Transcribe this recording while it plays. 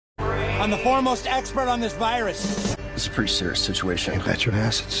I'm the foremost expert on this virus. It's a pretty serious situation. You bet your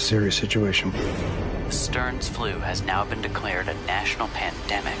ass it's a serious situation. Stern's flu has now been declared a national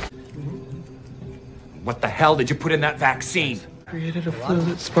pandemic. What the hell did you put in that vaccine? Created a flu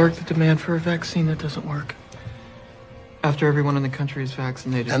that sparked the demand for a vaccine that doesn't work. After everyone in the country is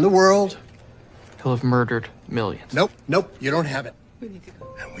vaccinated, And the world? he'll have murdered millions. Nope, you don't have it.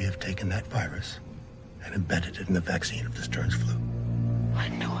 And we have taken that virus and embedded it in the vaccine of the Stern's flu. I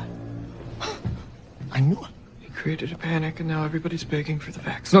knew it. I knew it. He created a panic, and now everybody's begging for the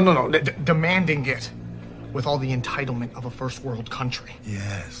vaccine. No. Demanding it with all the entitlement of a first world country.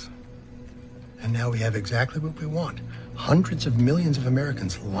 Yes. And now we have exactly what we want. Hundreds of millions of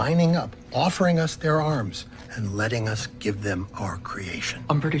Americans lining up, offering us their arms, and letting us give them our creation.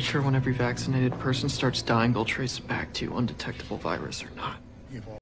 I'm pretty sure when every vaccinated person starts dying, they'll trace it back to undetectable virus or not.